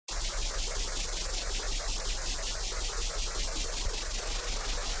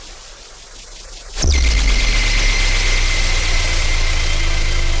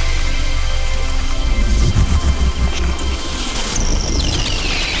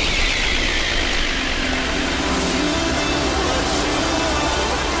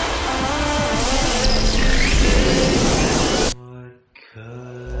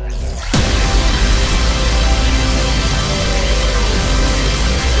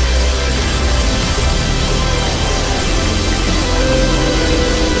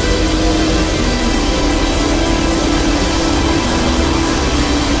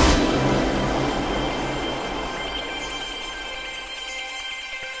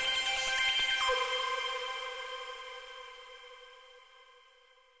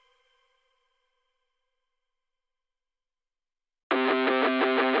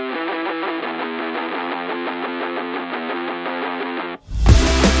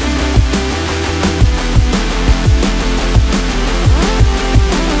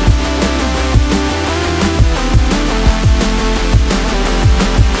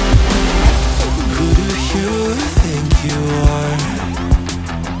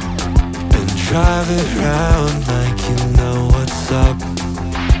drive it round like you know what's up.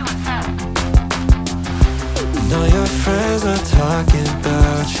 Know your friends are talking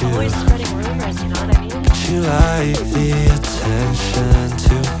about you. Always spreading rumors, you know what I mean? But you like the attention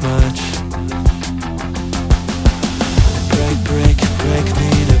too much. Break me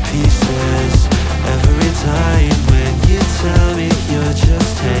to pieces every time when you tell me you're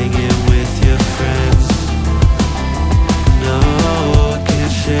just hanging with your friends. No,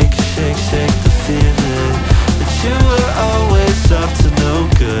 can't shake the feeling that you were always up to no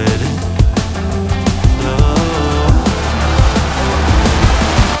good. No,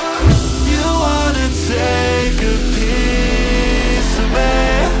 you wanna take a piece of me.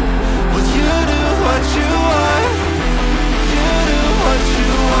 Well, you do what you want. You do what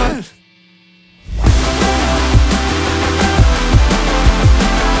you want.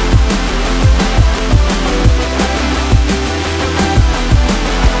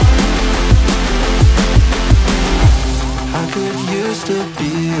 To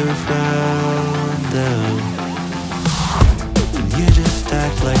be around them, and you just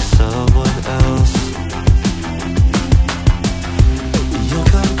act like someone else. You'll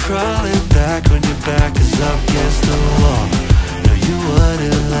come crawling back when your back is up against the wall. No, you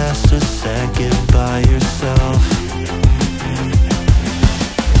wouldn't last a second by yourself.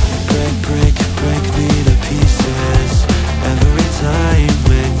 Break me to pieces every time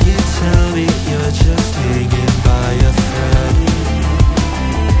when you tell me you're just hanging by a thread.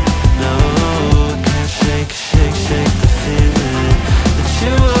 No, can't shake the feeling that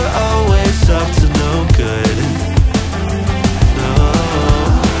you were always up to no good. No,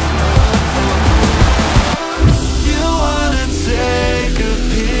 you wanna take a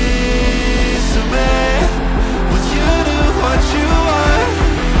piece of me. Well, you do what you want.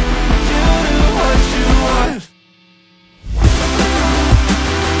 You do what you want.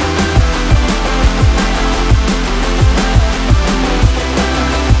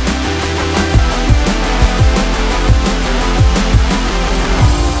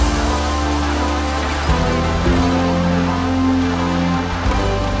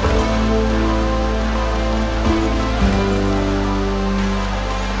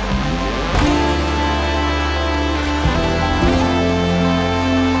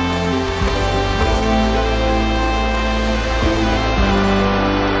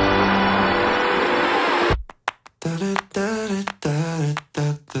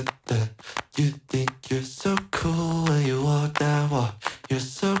 You think you're so cool when you walk that walk. You're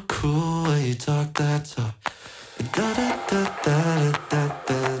so cool when you talk that talk.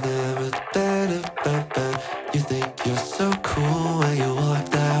 You think you're so cool when you walk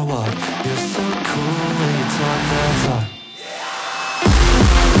that walk. You're so cool when you talk that talk.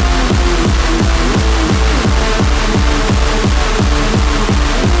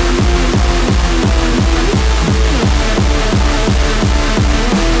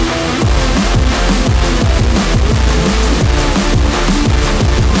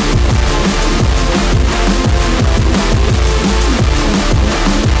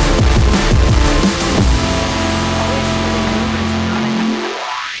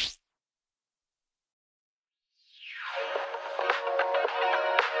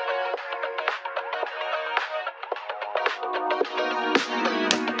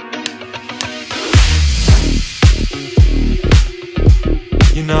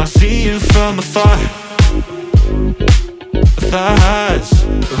 You know I see you from afar, thighs,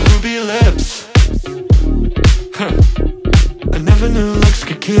 ruby lips. I never knew looks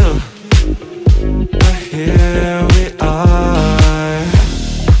could kill, but here we are.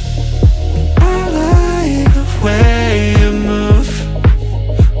 I like the way you move,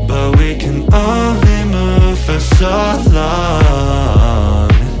 but we can only move for so long.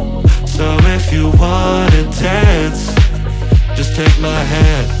 So if you wanna dance, just take my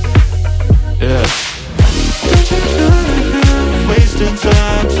hand, yeah. Don't you know that I'm wasting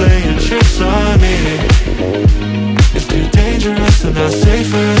time playing tricks on me? It's too dangerous and not safe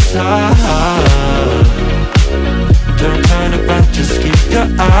for us all. Don't turn about, just keep your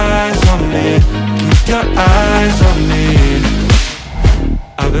eyes on me. Keep your eyes on me.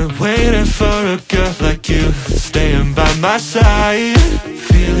 I've been waiting for a girl like you, staying by my side,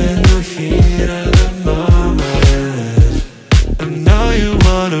 feeling the heat of the moment. I know you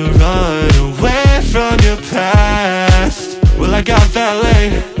wanna run away from your past. Well, I got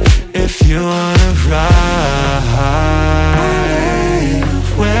valet if you wanna ride. I like the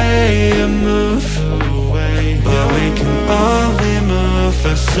way you move, but we can only move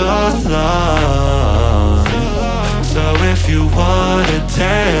for so long. So if you wanna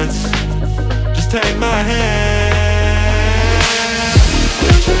dance, just take my hand.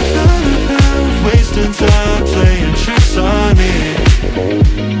 Don't you know that time playing tricks on me.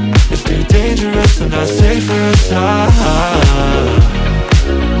 It's too dangerous and not safe for us.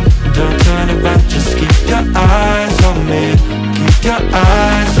 Don't turn around, just keep your eyes on me. Keep your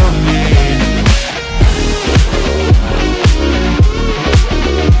eyes on me.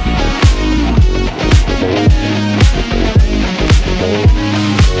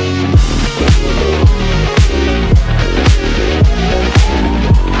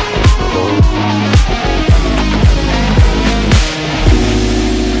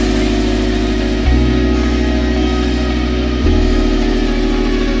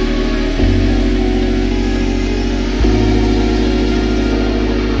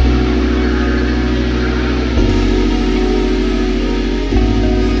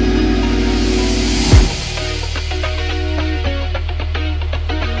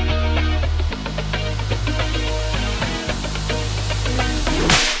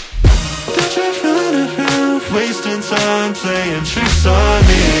 Wasting time playing tricks on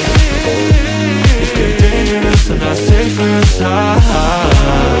me. It's too dangerous and not safe for us.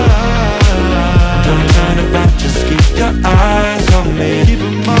 Don't turn around, just keep your eyes on me.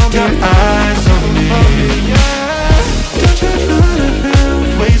 Keep your eyes on me. Don't you run around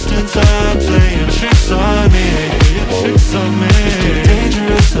wasting time playing tricks on me. Tricks on me. It's too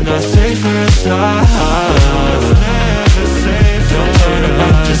dangerous and not safe for us. It's never safe. Don't turn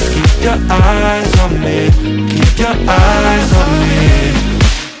around, just keep your eyes on me. Keep your eyes on me.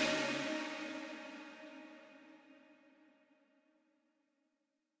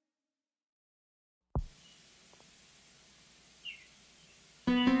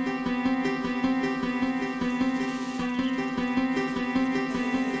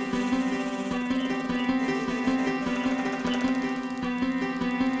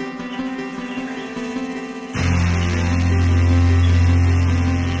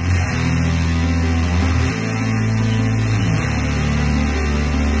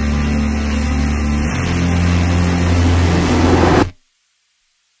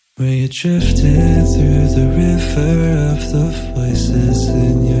 Where you're drifting through the river of the voices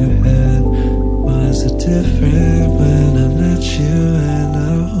in your head. Was it different when I met you and I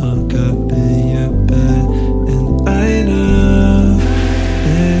woke up in your bed? And I know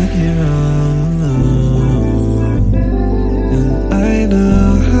that you're all alone. And I know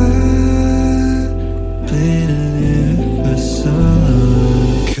I've been here for so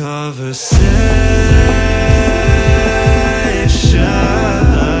long. Conversation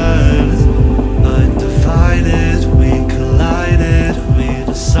undivided, we collided, we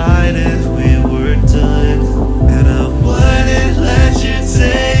decided we were done. And I wouldn't let you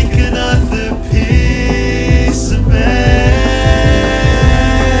take another piece of me.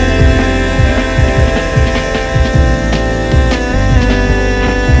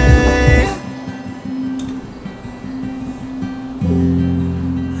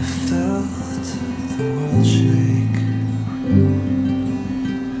 I felt the world shake,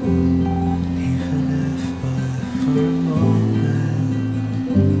 even if but for a moment.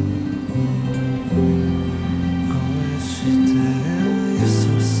 I wish you didn't leave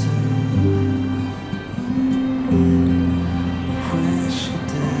so soon. Wish you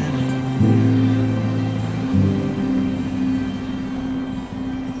didn't leave.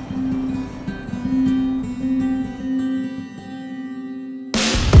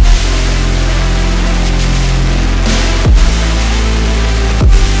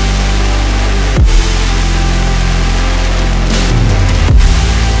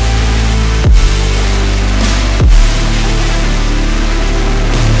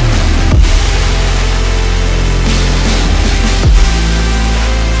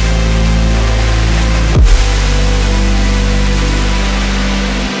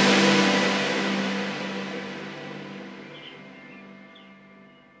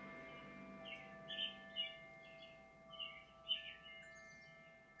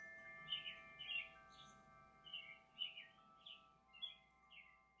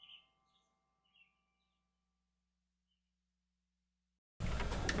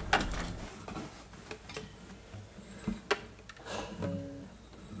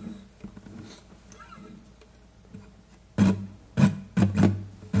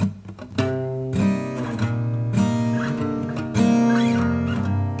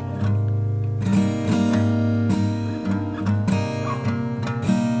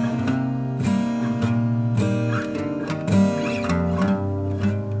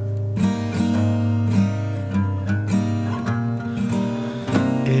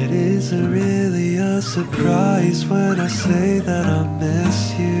 Isn't really a surprise when I say that I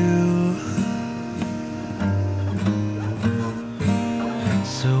miss you.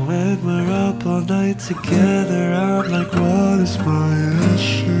 So when we're up all night together, I'm like, what is my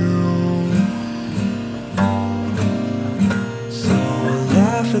issue? So we'll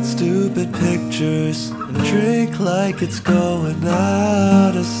laugh at stupid pictures and drink like it's going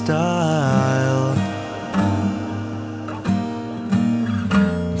out of style.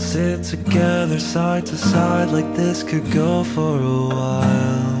 Sit together side to side like this could go for a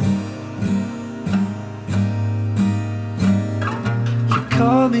while. You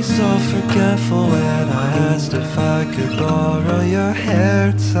called me so forgetful when I asked if I could borrow your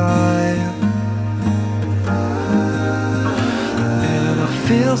hair tie. And I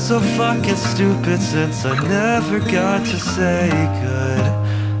feel so fucking stupid since I never got to say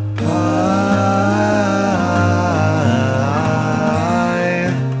goodbye.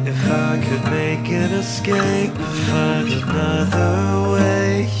 Escape, find another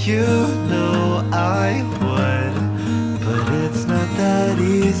way, you know I would, but it's not that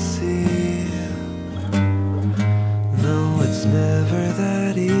easy. No, it's never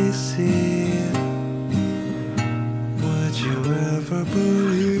that easy. Would you ever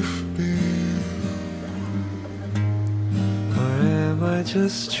believe me? Or am I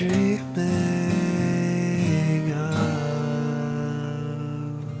just dreaming?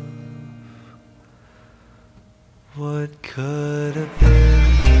 What could have been?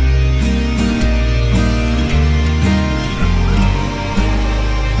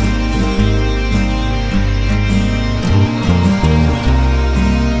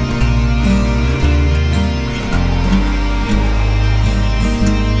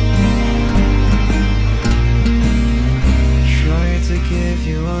 Tried to give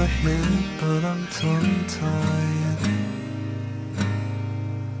you a hint, but I'm tongue-tied.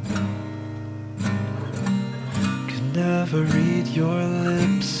 Never read your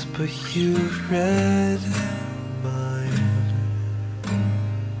lips, but you read mine.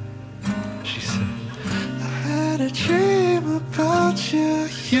 She said, I had a dream about you,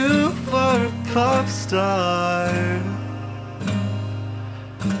 you were a pop star.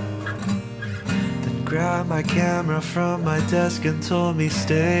 Then grabbed my camera from my desk and told me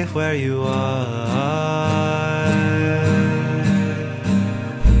stay where you are.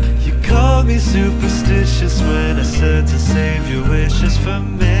 Called me superstitious when I said to save your wishes for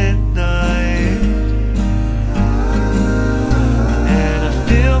midnight. And I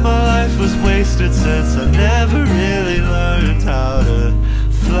feel my life was wasted since I never really learned how to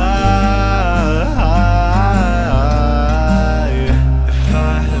fly. If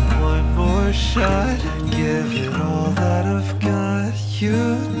I had one more shot, give it all that I've got, you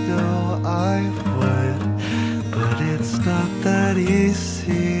know I would, but it's not that easy.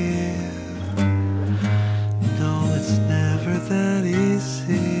 That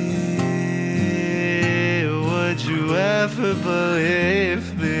easy. Would you ever believe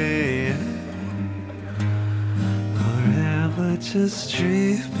me? Or am I just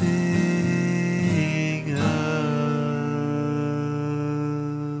dreaming of?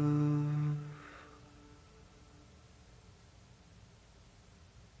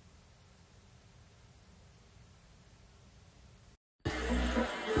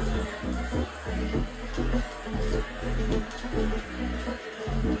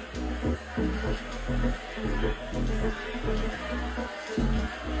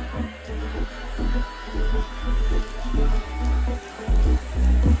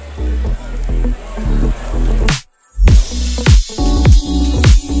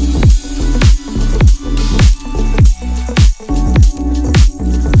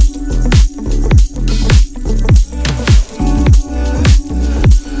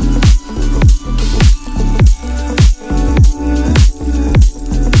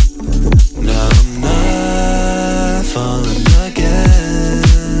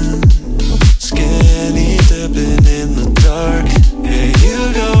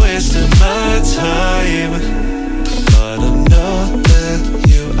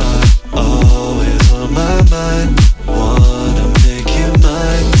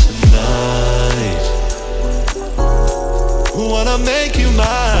 Wanna make